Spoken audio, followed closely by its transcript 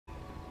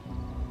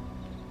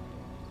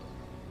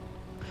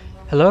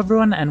Hello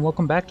everyone and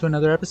welcome back to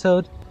another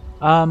episode.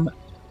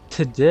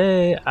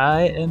 Today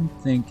I am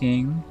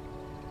thinking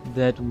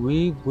that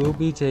we will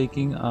be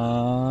taking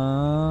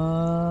on,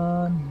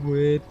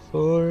 wait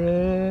for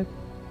it,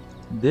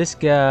 this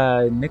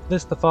guy,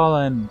 Nicholaus the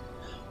Fallen,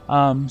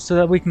 so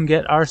that we can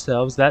get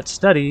ourselves that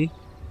study,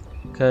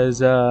 because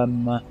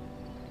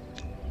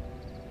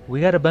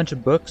we got a bunch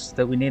of books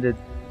that we need to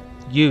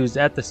use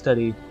at the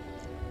study,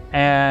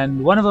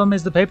 and one of them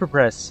is the paper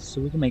press, so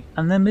we can make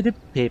unlimited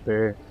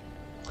paper.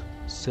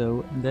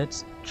 So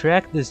let's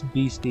track this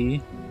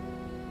beastie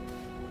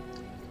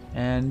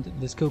and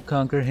let's go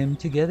conquer him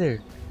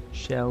together,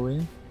 shall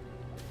we?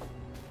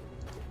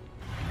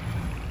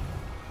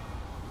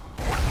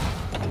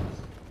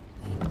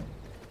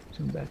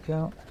 Zoom back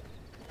out.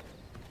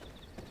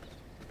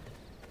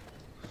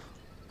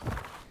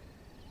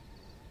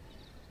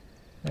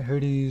 I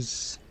heard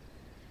he's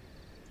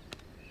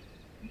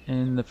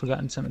in the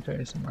Forgotten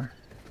Cemetery somewhere.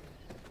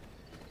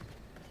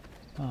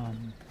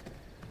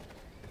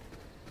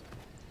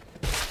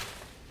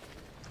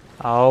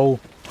 Oh,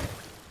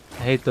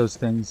 I hate those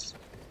things.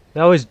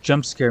 They always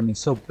jump scare me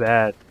so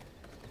bad.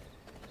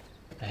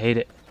 I hate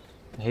it.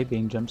 I hate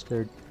being jump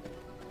scared.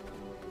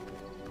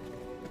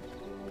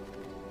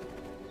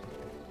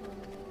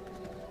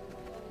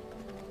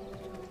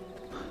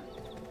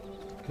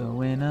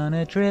 Going on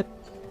a trip.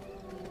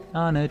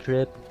 On a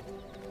trip.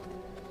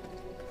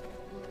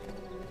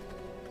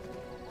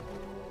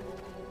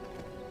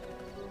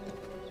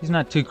 He's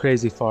not too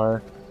crazy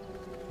far.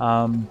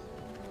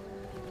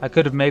 I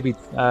could have maybe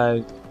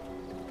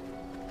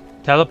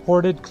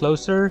teleported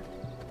closer,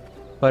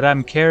 but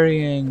I'm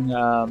carrying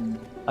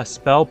a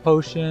spell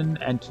potion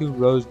and 2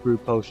 rose brew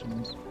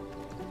potions.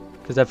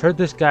 Because I've heard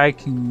this guy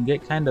can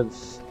get kind of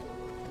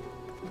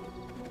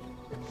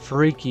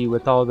freaky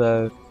with all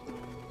the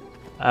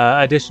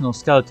additional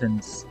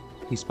skeletons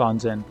he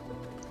spawns in.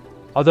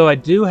 Although I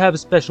do have a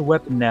special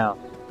weapon now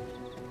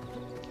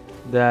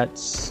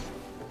that's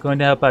going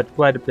to help out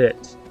quite a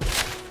bit.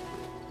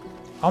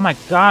 Oh my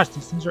gosh,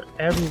 these things are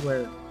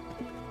everywhere.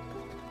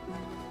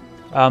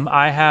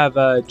 I have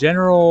a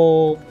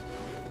General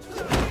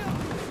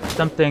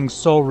something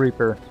Soul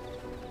Reaper.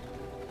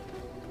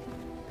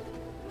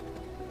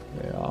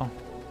 Yeah.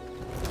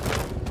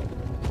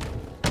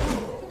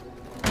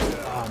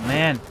 Oh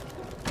man,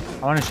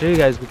 I want to show you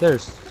guys, but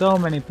there's so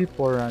many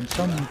people around,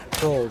 so many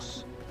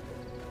trolls.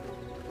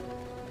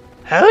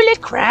 Holy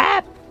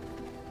crap!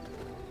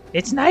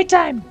 It's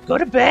nighttime. Go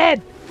to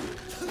bed.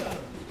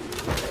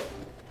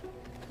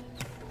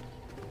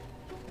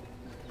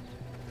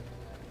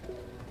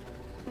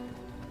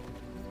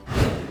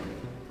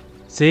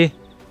 See?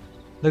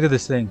 Look at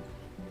this thing.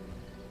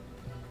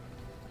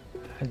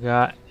 I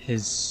got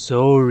his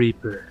Soul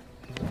Reaper.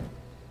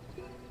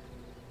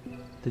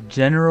 The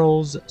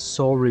General's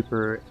Soul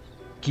Reaper.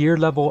 Gear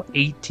level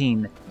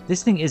 18.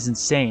 This thing is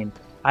insane.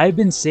 I've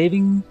been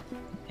saving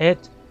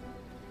it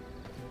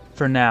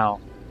for now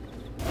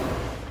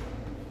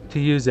to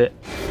use it.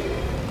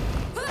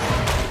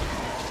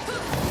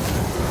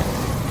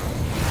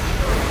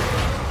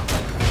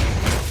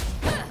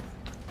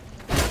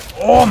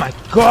 Oh my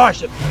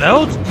gosh, it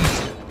melts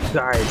these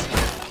guys.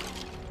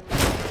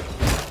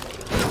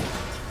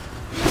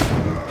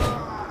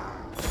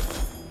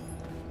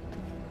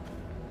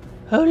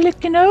 Holy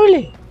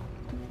cannoli.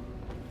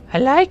 I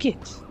like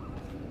it.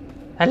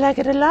 I like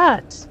it a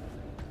lot.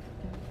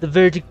 The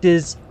verdict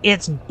is,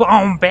 it's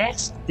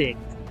bombastic.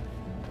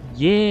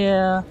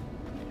 Yeah.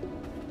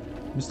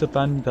 Mr.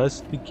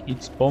 Fantastic,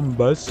 it's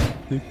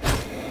bombastic.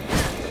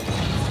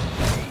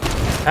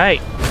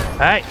 Hey,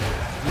 hey,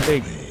 you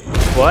big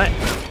what?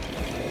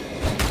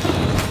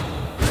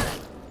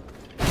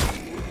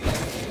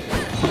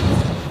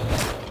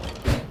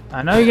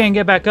 I know you're gonna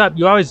get back up,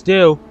 you always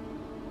do.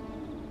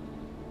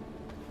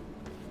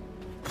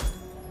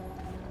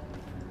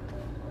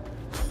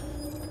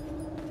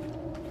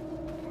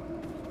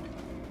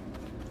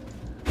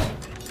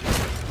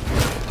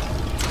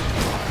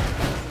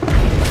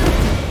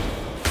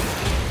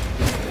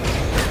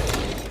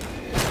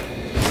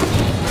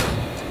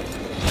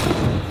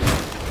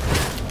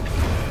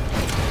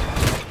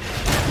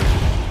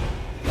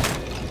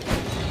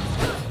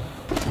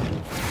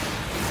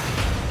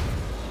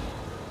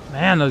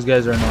 Man, those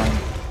guys are annoying.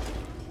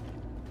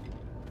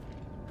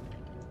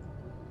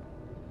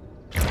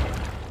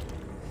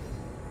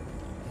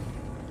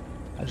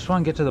 I just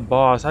want to get to the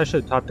boss. I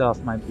should have topped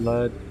off my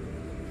blood.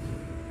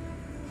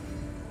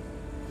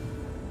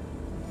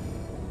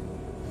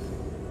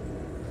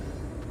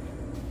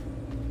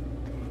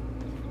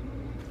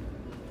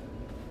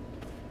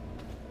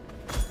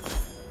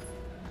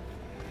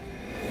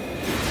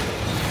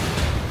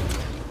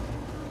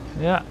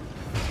 Yeah.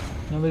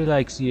 Nobody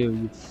likes you,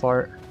 you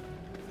fart.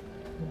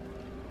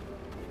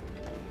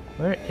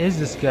 Where is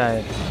this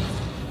guy?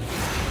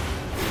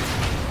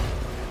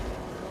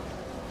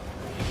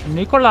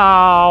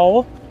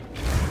 Nicholaus!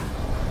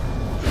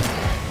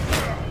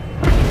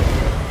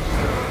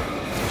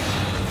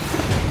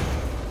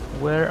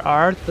 Where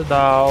art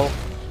thou?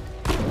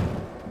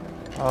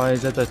 Oh,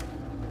 he's at the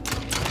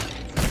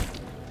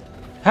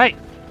Hey!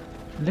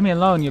 Leave me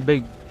alone, you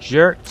big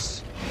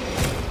jerks.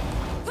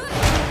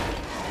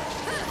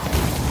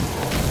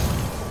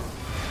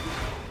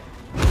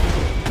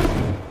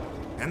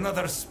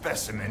 Another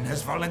specimen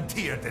has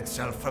volunteered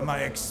itself for my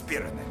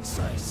experiments,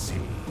 I see.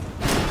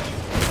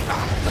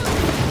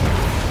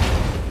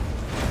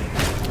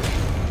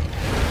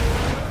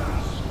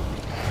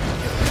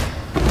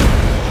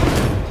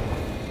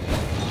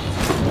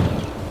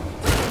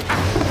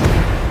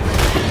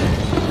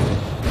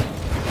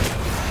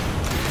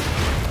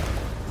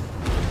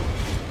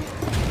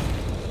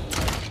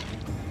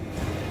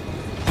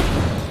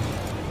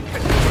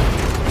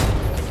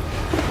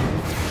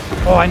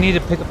 Oh, I need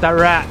to pick up that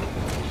rat.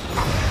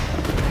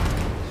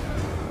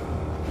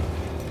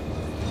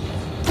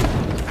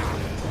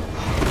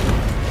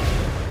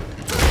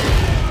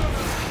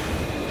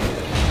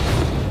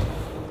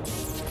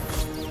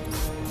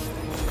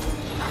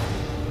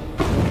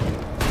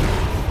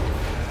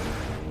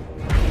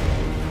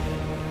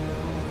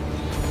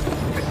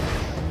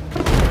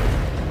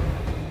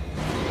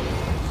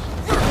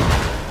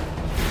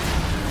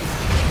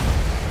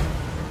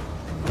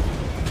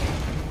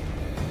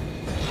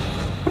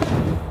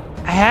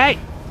 Hey!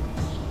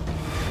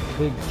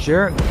 Big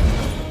jerk.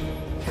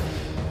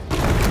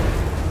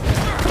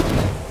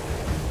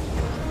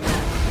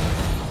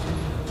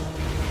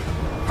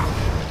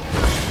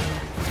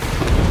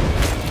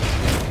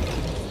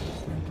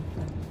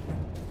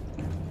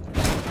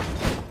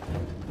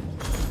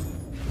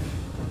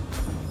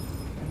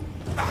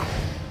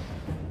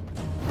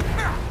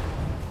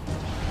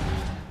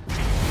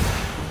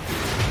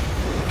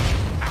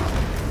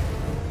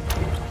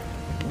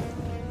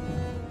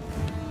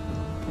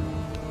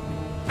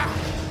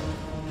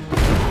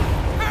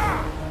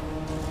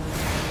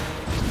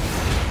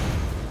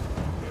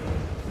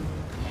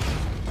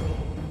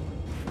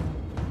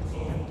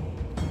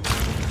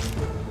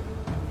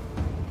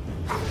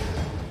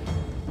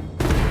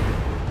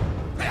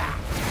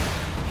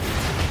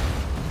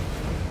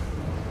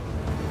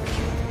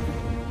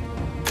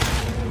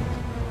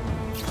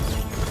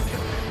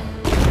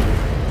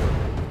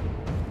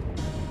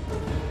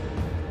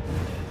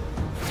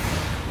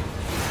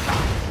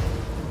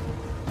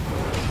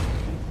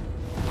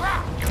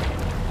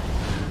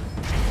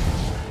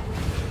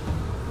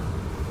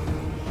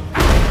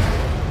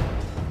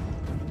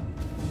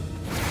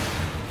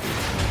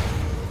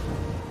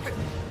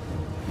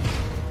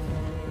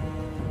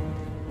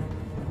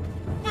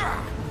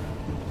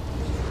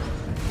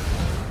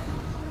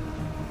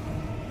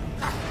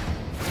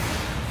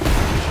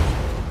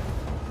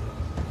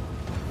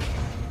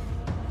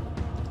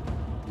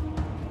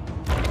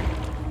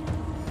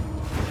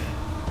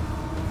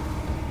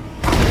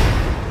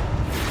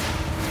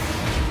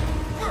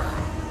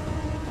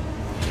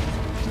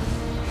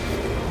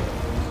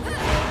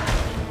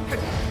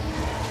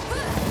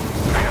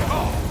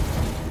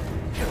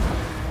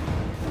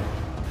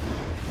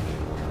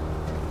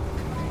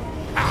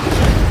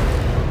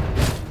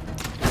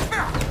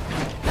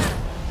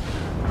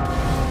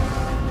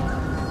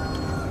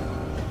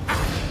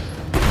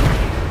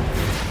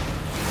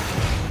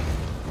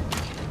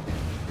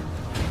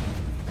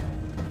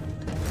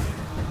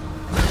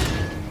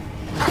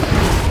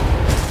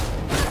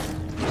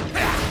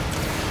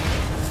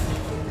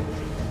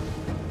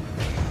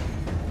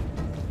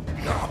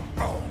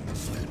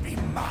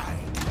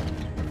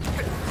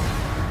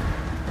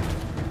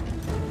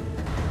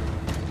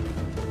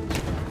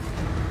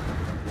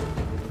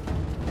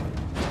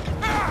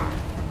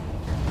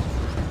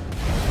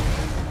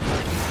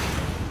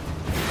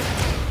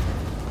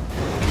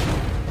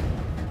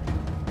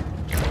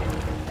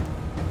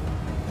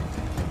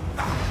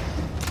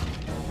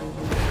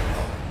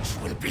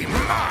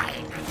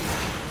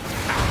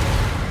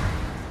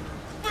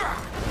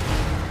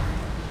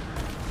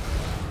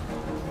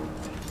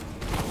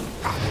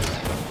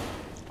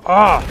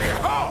 Oh!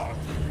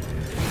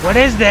 What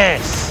is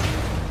this?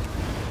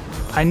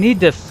 I need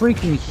to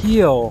freaking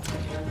heal.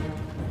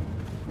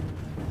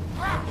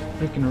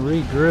 Freaking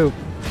regroup.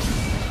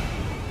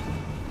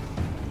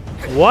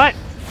 What?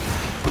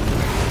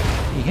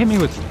 You hit me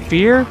with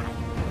fear?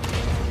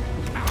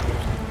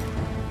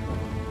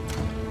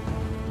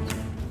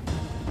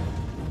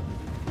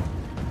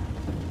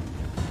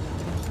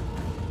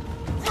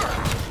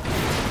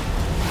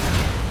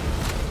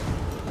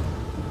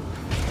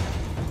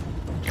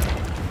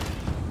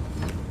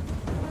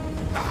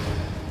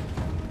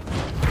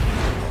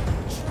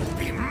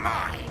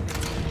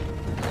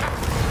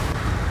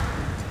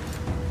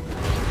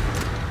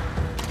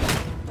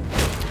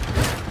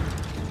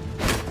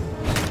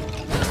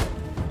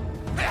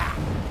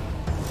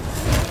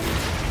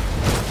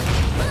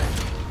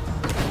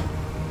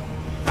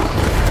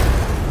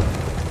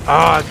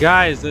 Ah,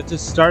 guys, that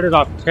just started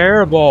off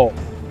terrible.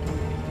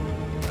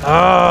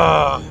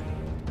 Ah.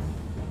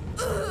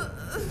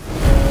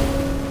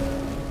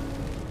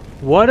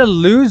 What a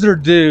loser,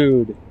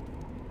 dude.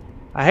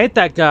 I hate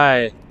that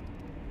guy.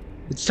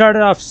 It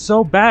started off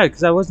so bad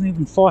because I wasn't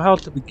even full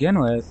health to begin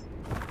with.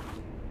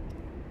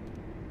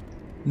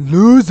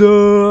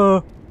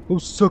 Loser! Go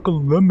suck a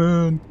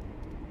lemon.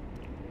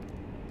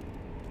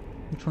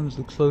 Which one's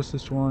the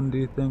closest one, do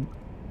you think?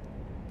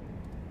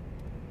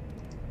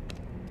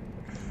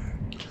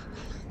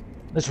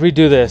 Let's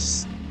redo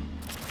this.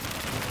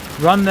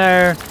 Run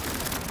there.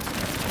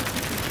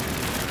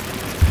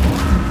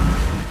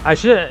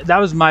 That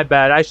was my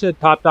bad. I should have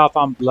topped off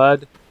on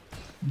blood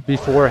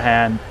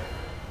beforehand.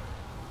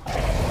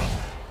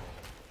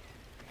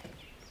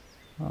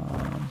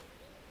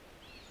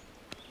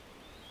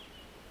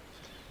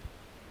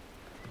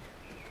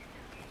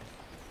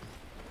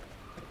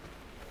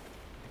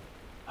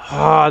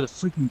 The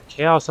freaking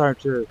Chaos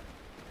Archer.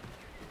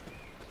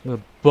 The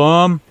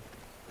bum.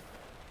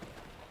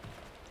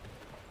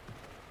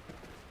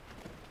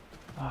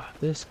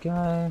 This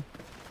guy.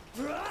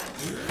 I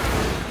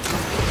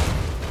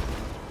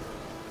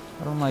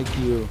don't like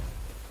you.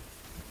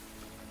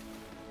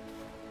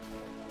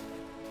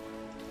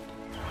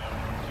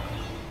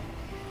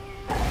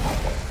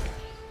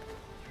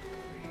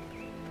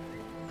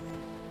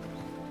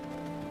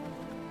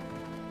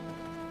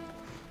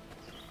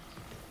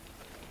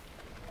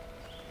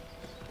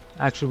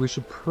 Actually, we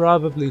should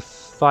probably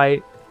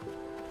fight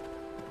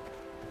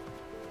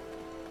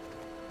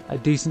a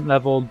decent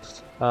leveled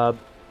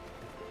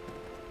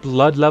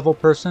blood level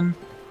person,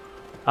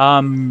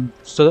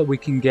 so that we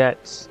can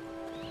get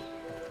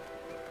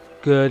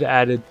good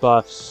added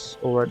buffs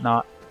or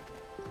whatnot,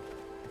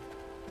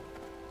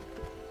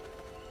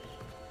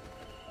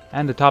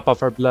 and to top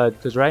off our blood,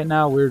 because right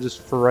now we're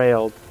just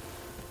frailed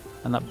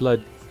and that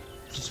blood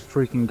just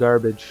freaking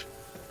garbage.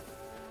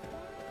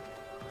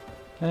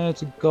 Hey,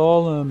 it's a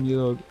golem,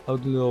 you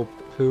ugly little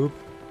poop.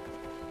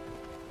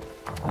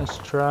 Let's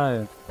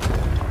try.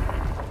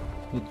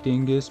 You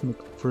dingus,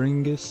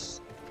 McFringus.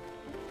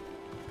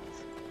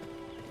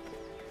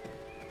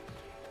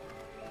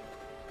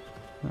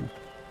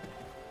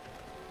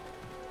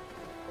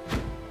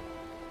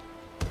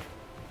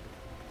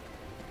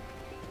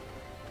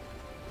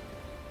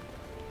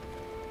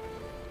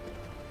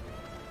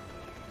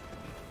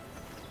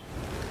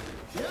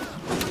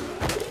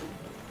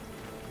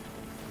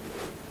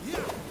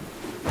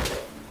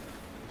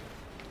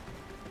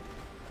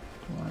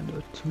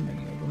 Too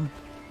many of them.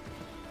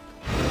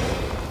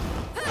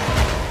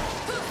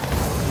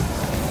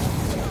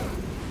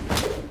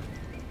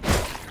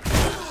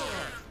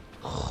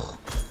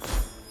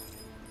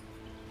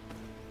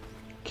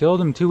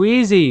 Killed him too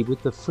easy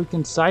with the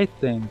freaking scythe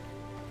thing.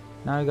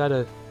 Now I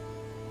gotta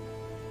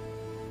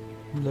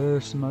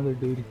lure some other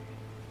dude.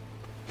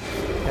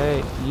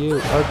 Hey, you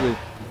ugly.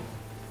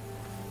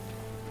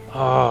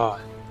 Ah. Oh.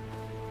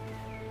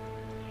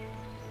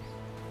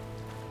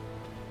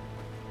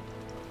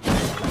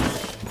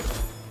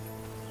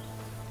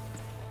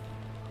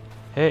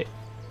 Hey,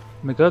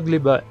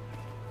 McUgly butt.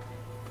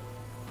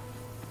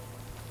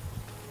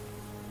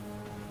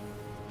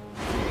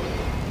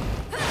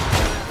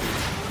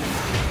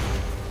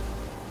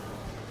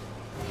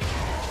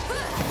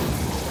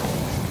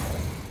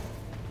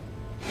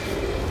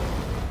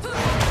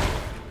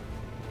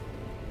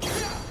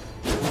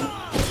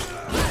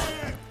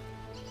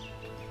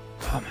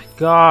 Oh my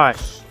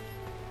gosh.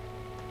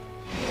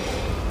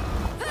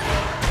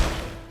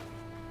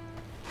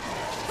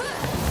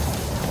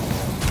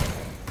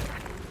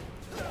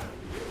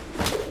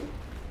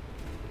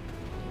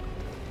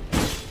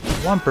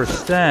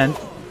 %.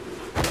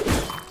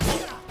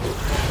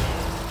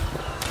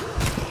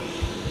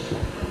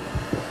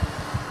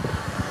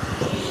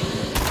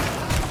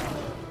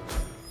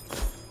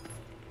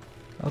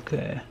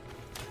 Okay.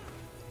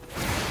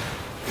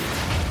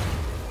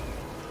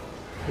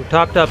 We're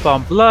topped up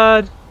on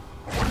blood.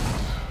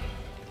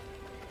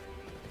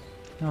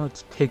 Now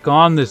let's take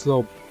on this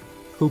little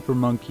pooper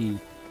monkey.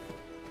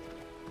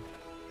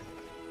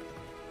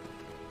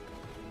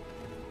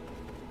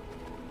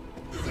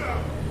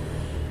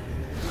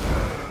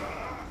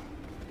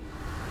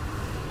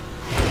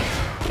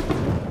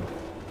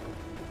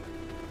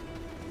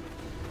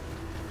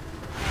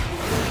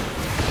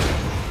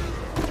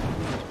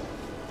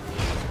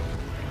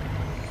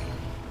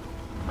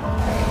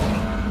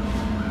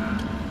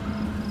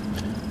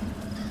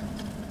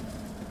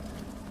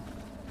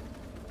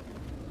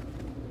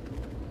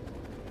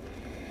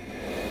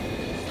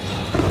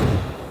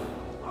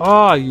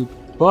 Oh, you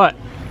butt.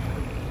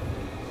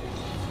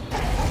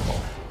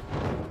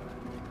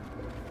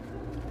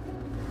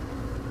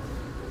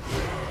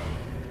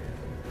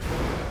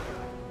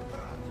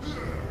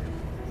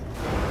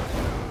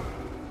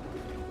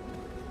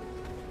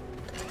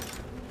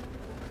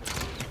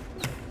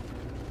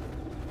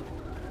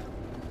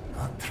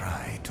 I'll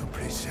try to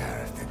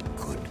preserve the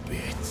good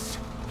bits.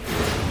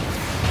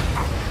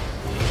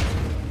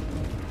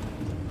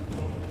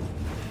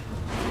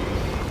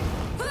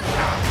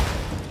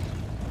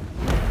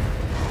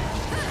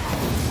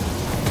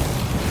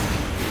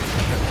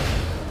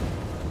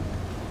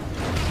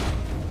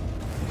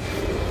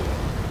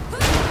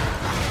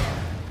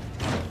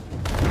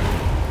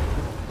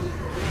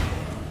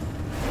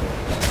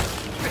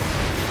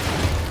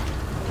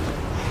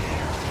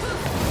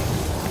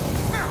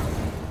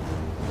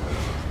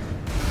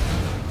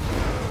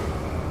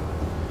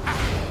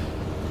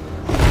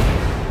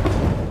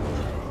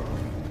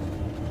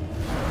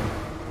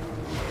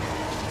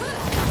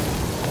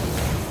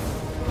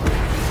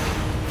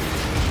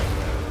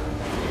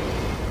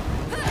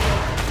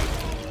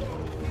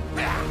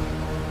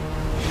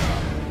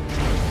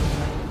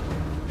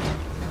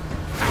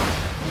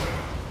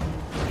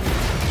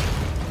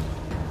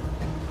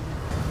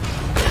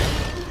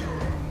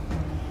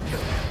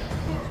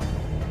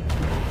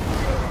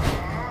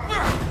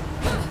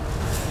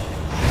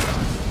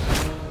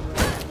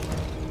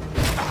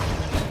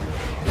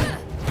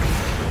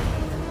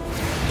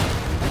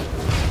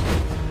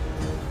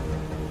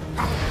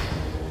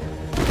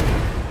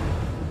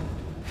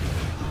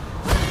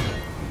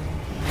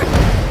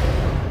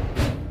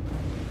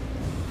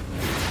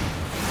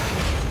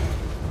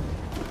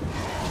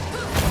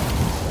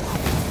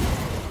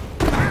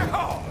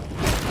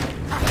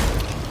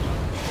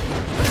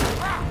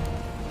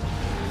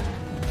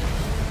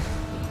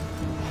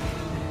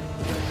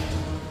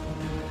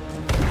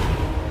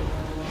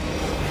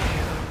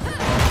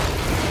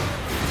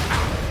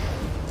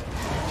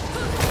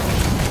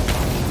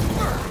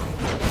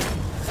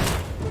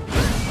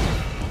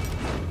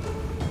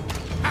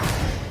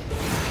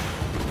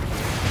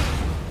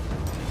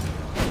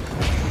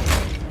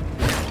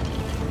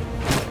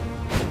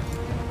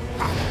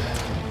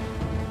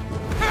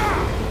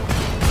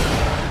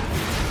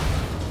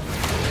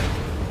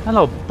 That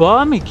little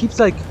bum, he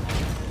keeps like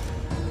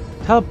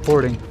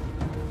teleporting.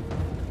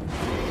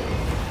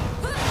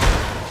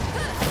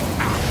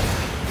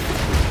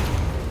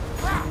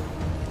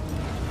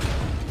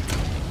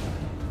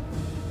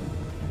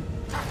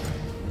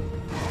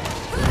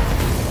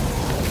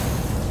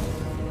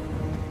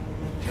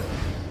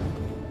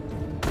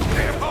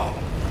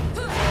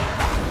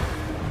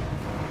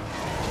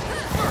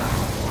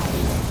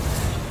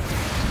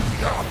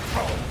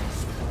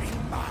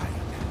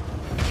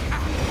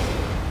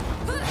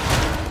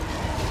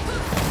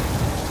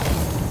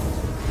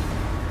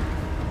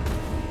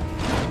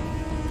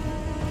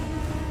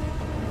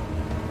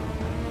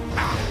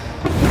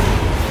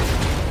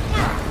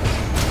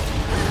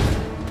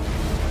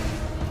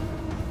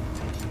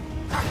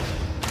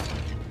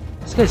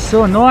 This guy's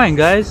so annoying,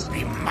 guys.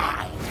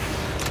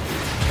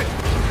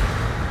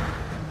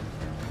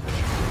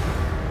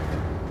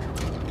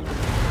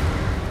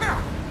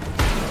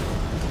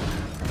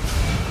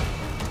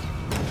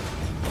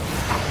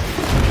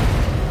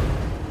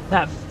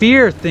 That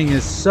fear thing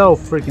is so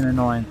freaking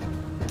annoying.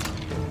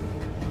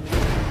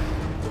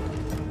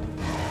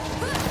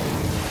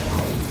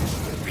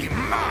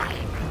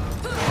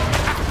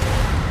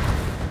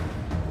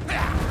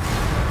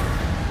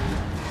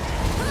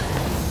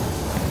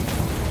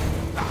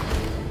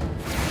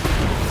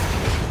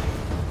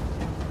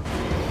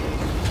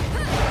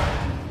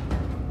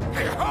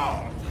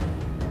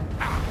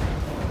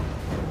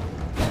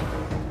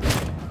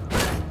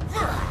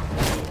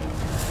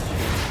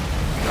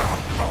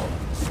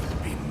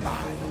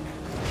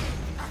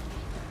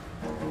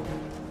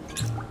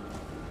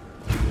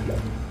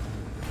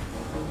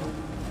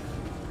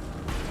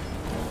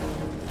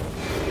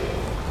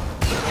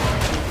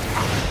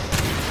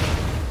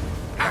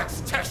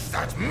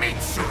 That meat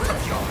suit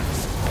of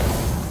yours!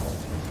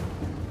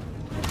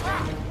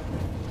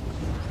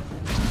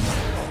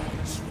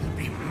 Bones will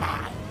be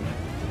mine.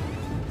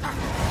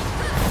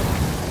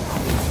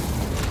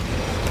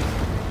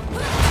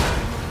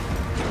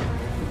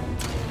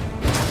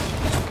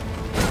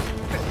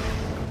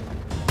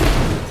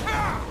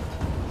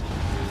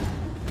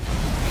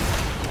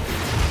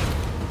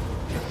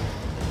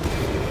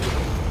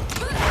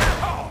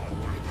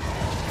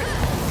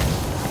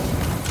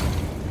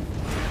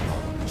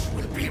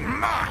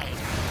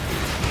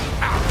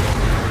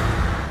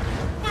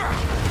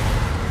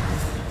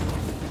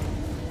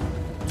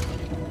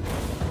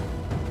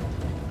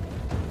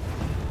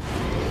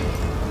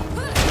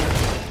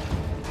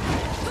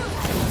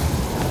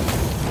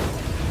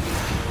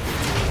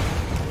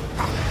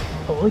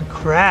 Holy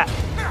crap.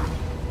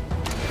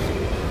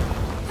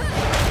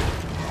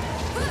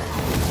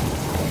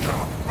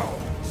 Your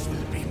bones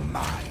will be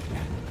mine.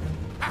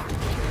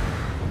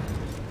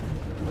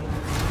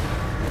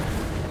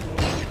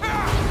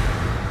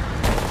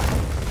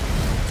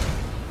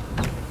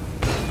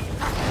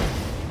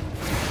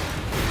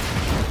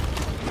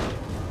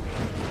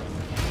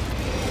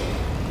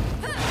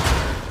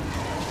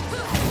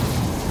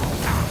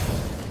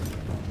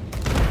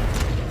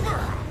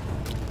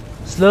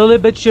 Slowly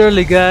but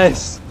surely,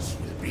 guys.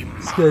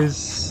 This guy is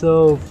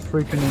so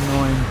freaking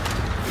annoying.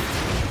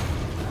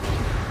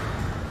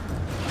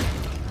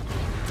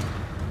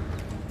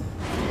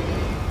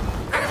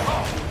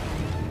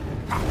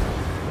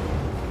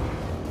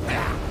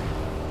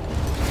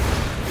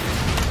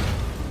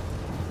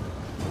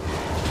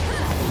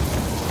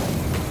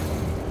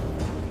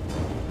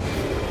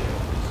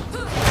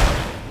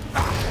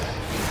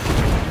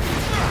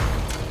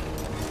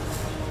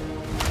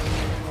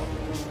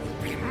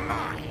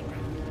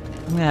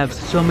 I'm gonna have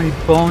so many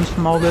bones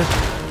from all this.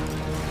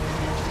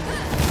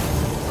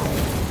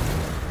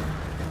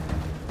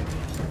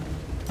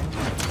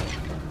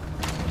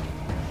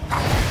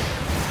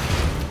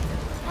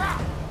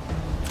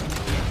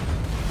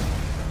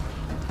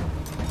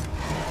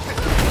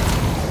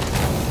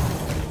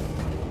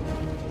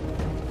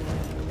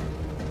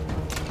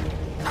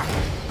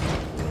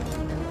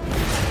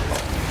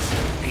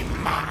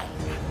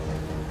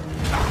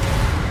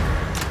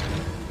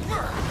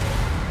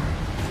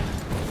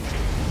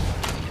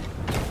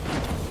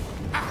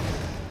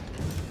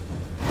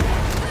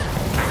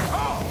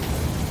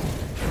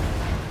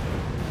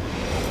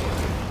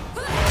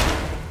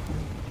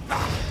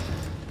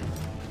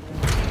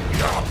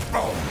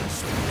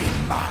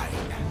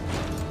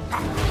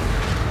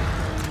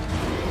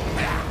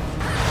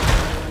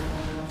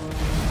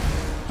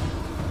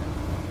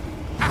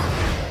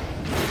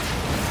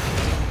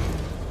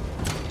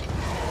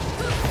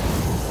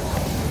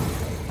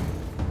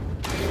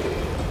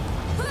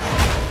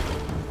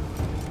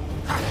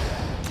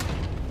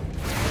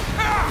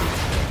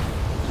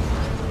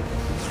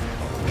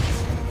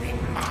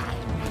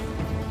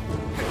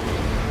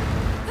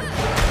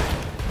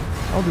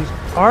 All these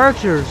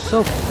archers,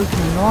 so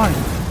freaking annoying.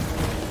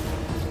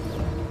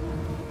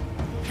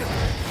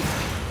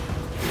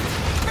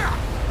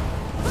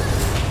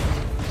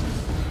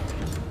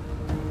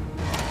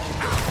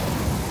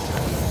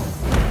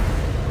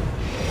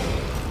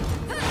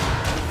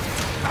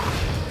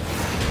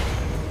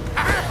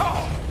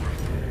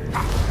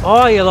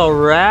 Oh, you little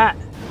rat.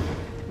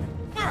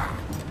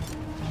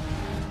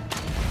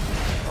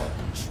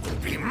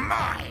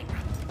 mine!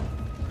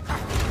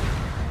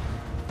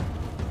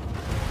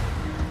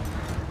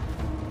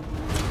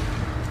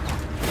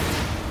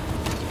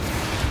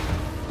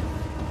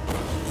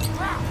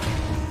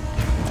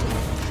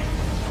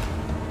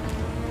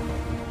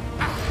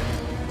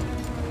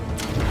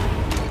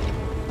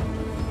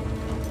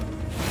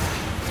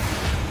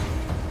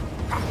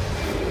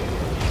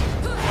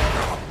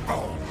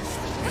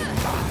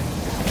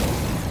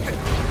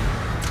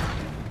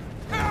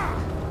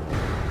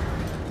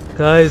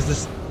 Guys,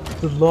 this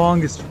is the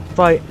longest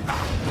fight.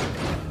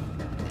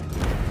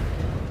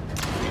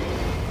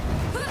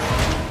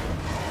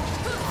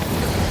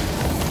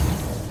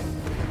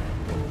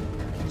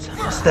 It's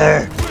almost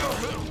there.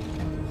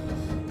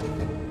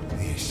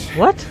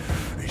 What?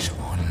 Is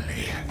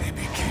only the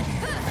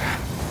beginning.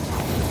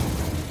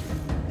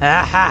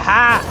 Ha ha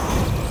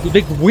ha! You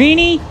big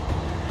weenie!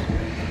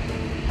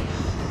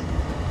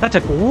 That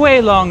took way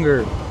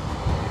longer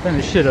than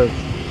it should have.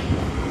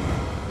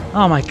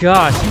 Oh my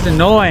gosh, he's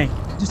annoying.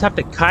 You just have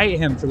to kite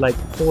him for like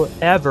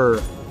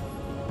forever.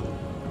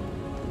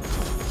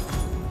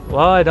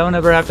 Well, I don't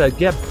ever have to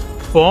get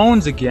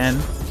bones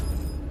again.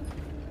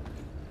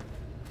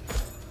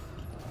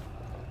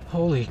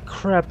 Holy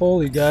crap,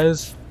 holy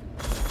guys.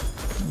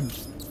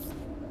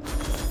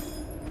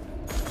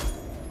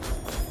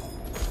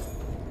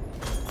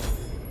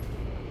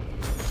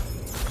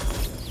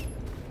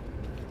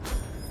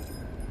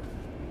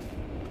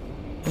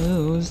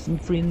 Oh, some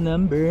free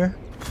lumber.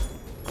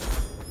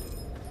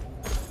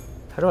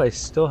 How do I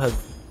still have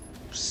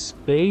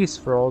space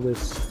for all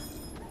this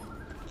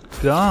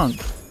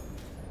gunk?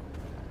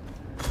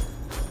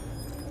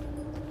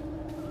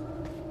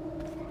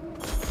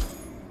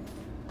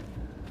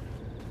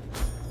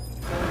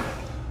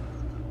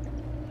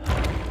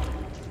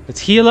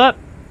 Let's heal up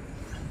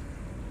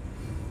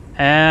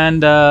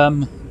and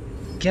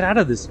get out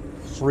of this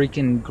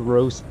freaking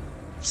gross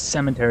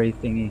cemetery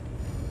thingy.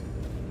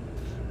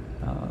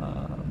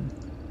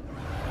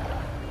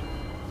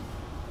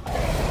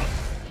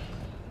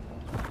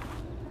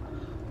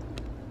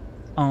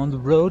 On the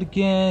road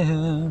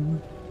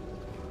again.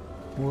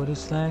 What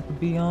it's like to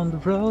be on the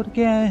road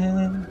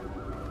again.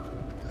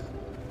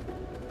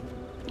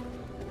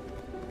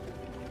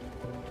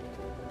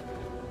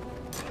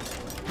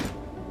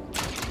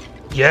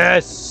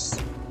 Yes!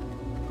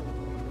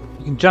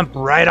 You can jump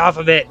right off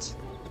of it.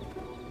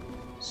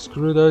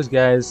 Screw those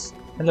guys.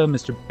 Hello,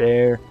 Mr.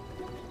 Bear.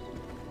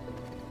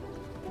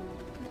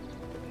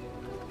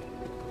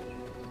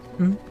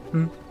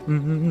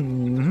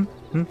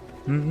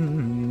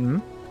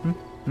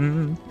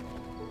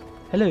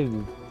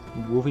 Hello,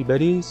 wolfie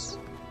buddies.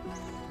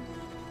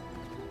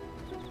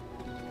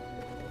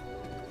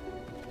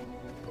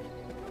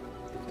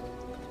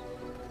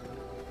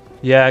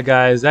 Yeah,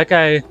 guys, that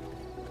guy,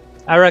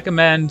 I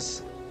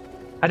recommend.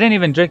 I didn't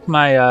even drink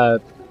my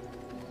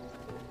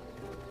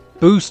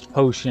boost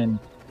potion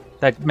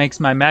that makes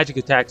my magic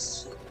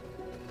attacks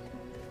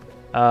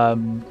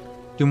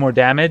do more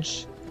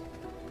damage.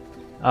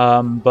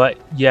 But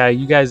yeah,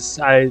 you guys,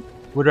 I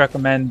would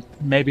recommend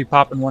maybe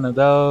popping one of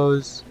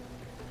those,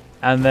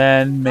 and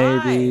then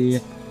maybe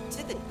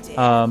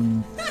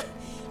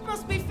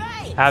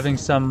having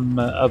some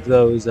of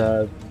those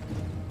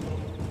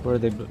what are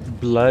they,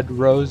 blood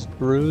rose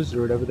brews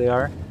or whatever they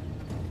are.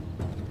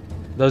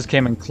 Those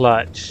came in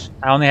clutch.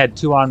 I only had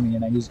 2 on me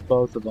and I used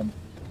both of them.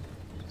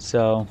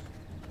 So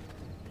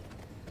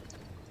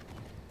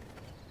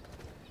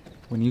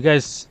when you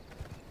guys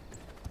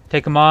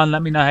take them on,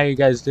 let me know how you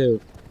guys do.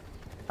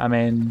 I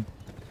mean,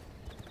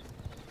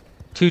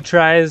 2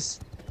 tries,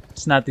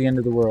 it's not the end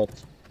of the world.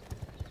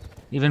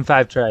 Even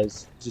 5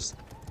 tries. Just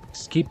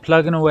keep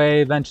plugging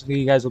away. Eventually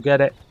you guys will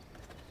get it.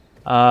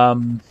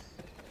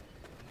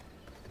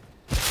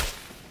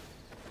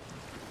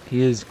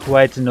 He is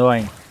quite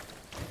annoying.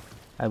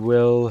 I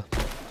will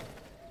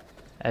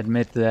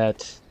admit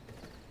that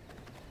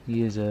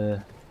he is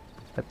a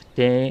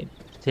pain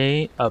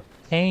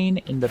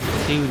in the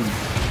patootie.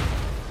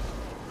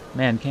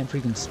 Man, can't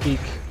freaking speak.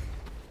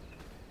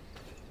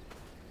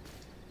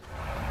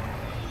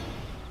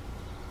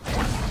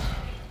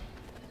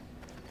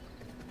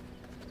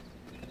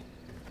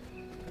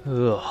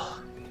 Ugh.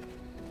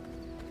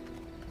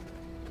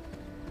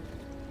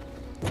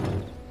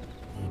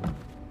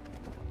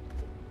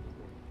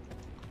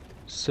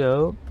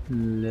 So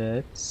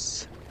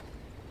let's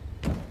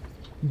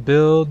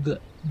build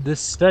this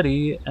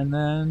study and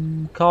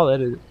then call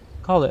it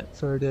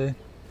for a day.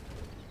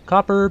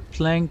 Copper,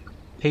 plank,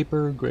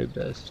 paper, grave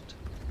dust.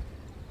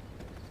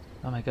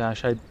 Oh my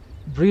gosh, I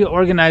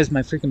reorganized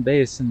my freaking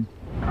base and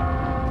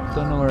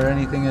don't know where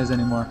anything is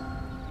anymore.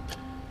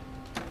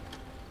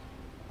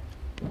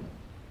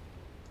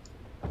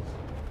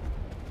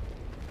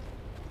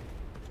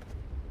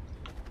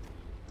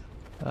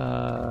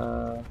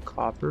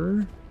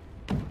 Copper.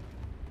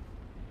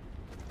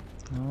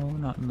 No,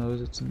 not in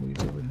those, it's in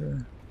these over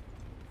here.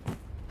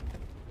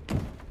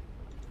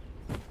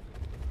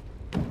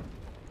 I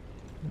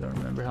don't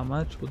remember how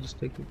much, we'll just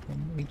take it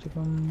from each of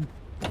them.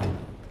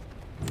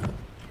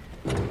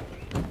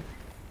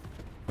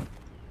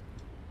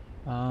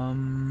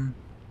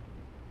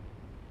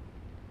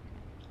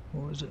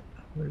 What was it?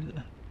 Where is it?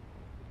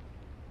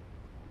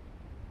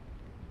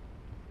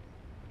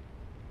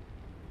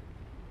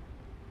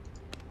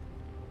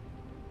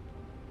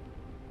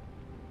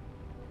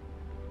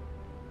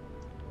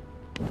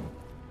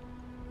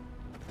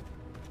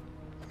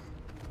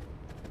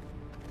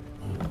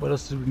 What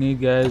else do we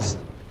need, guys?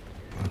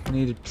 We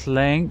needed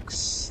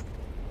planks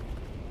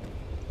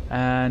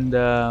and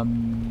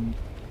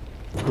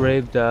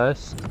grave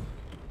dust.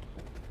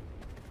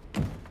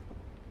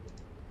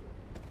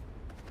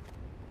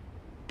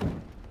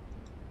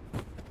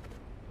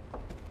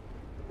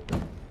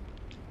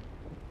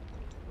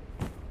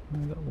 I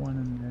got one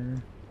in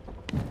there.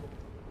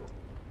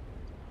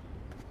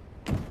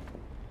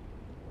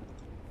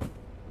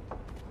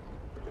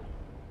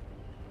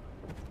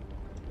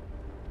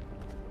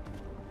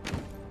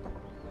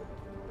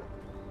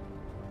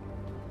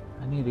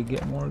 I need to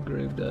get more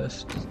grave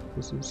dust.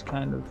 This is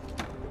kind of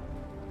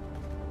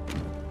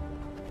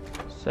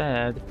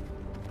sad.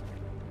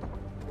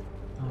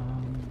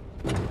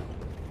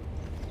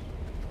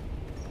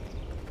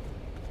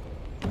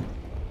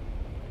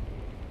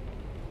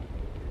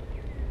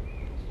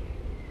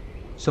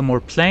 Some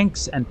more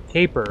planks and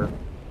paper.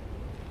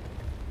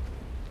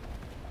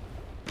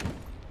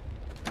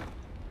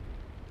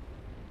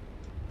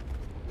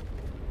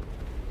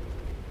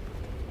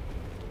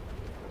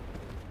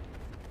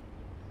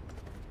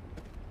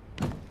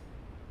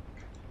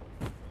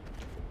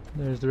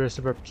 There's the rest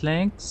of our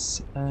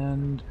planks,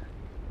 and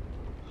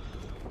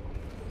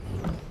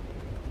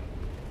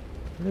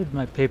where did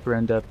my paper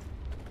end up?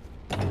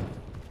 I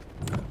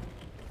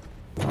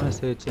want to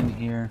say it's in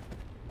here.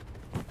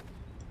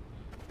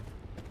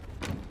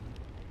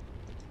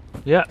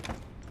 Yeah,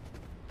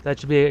 that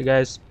should be it,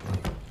 guys.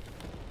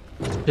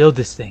 Let's build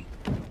this thing.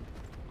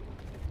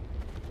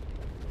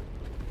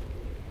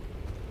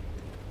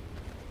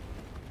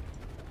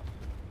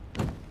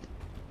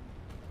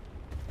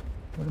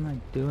 What am I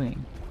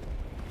doing?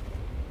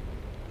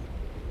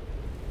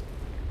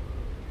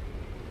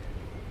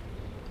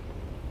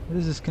 What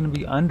is this going to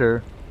be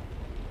under?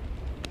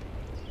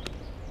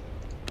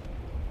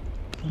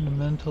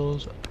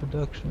 Fundamentals,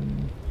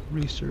 production,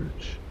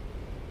 research.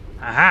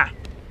 Aha!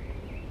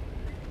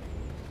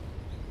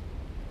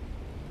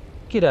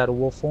 Get out of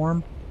wolf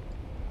form.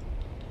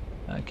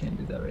 I can't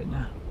do that right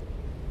now.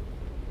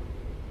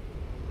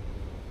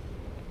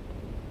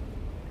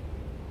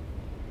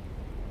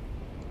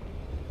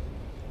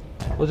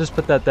 We'll just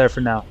put that there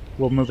for now.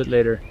 We'll move it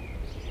later.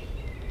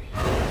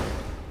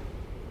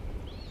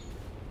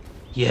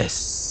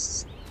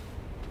 Yes!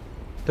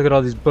 Look at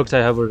all these books I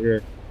have over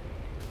here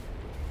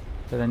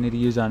that I need to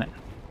use on it.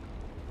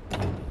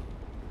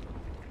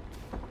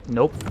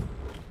 Nope.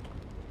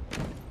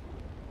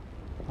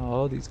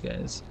 All these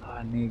guys. Oh,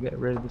 I need to get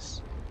rid of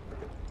this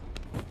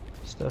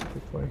stuff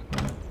before I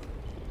can.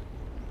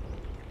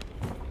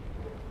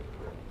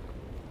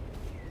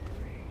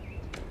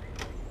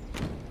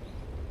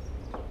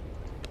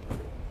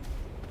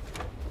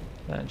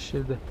 That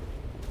should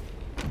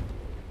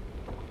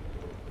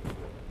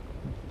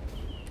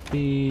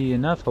be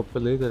enough,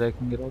 hopefully, that I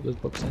can get all those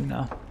books in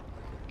now.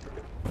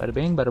 Bada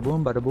bing, bada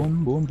boom,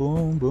 boom,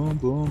 boom, boom,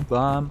 boom,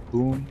 bam,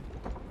 boom,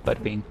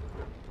 bada bing.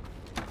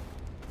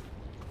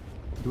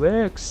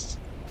 Works.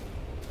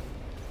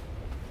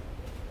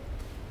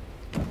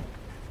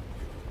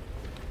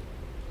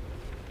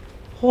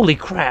 Holy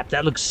crap,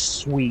 that looks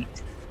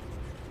sweet.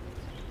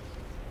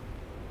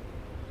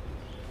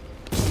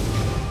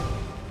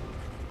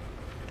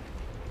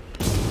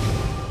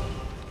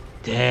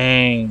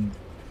 Dang.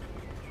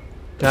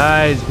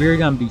 Guys, we're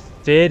gonna be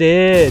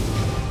fitted.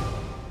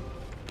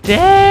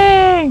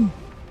 Dang!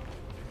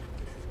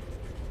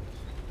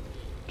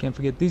 Can't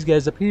forget these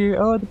guys up here.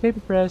 Oh, the paper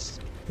press.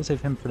 We'll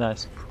save him for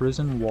last.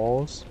 Prison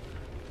walls.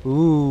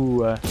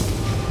 Ooh.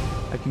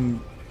 I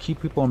can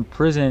keep people in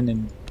prison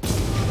and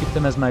keep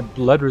them as my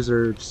blood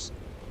reserves.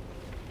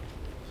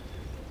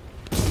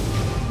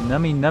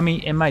 Nummy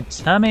nummy in my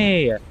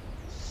tummy.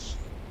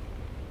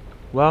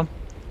 Well,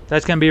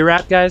 that's gonna be a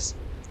wrap, guys.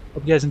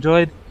 Hope you guys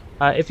enjoyed.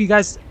 If you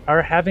guys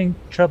are having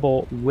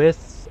trouble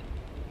with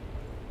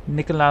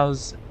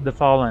Nicholaus the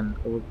Fallen,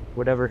 or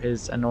whatever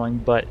his annoying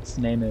butt's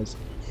name is,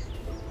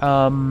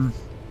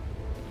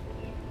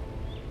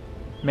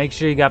 make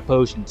sure you got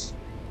potions,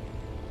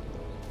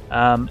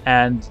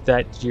 and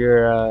that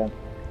your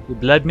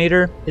blood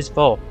meter is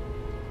full,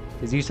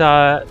 because you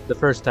saw the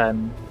first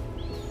time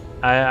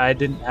I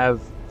didn't have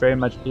very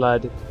much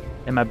blood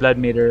in my blood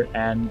meter,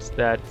 and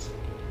that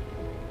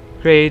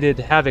created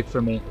havoc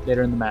for me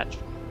later in the match.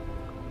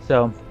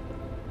 So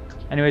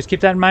anyways, keep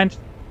that in mind.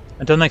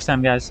 Until next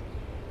time, guys.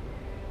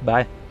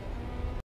 Bye.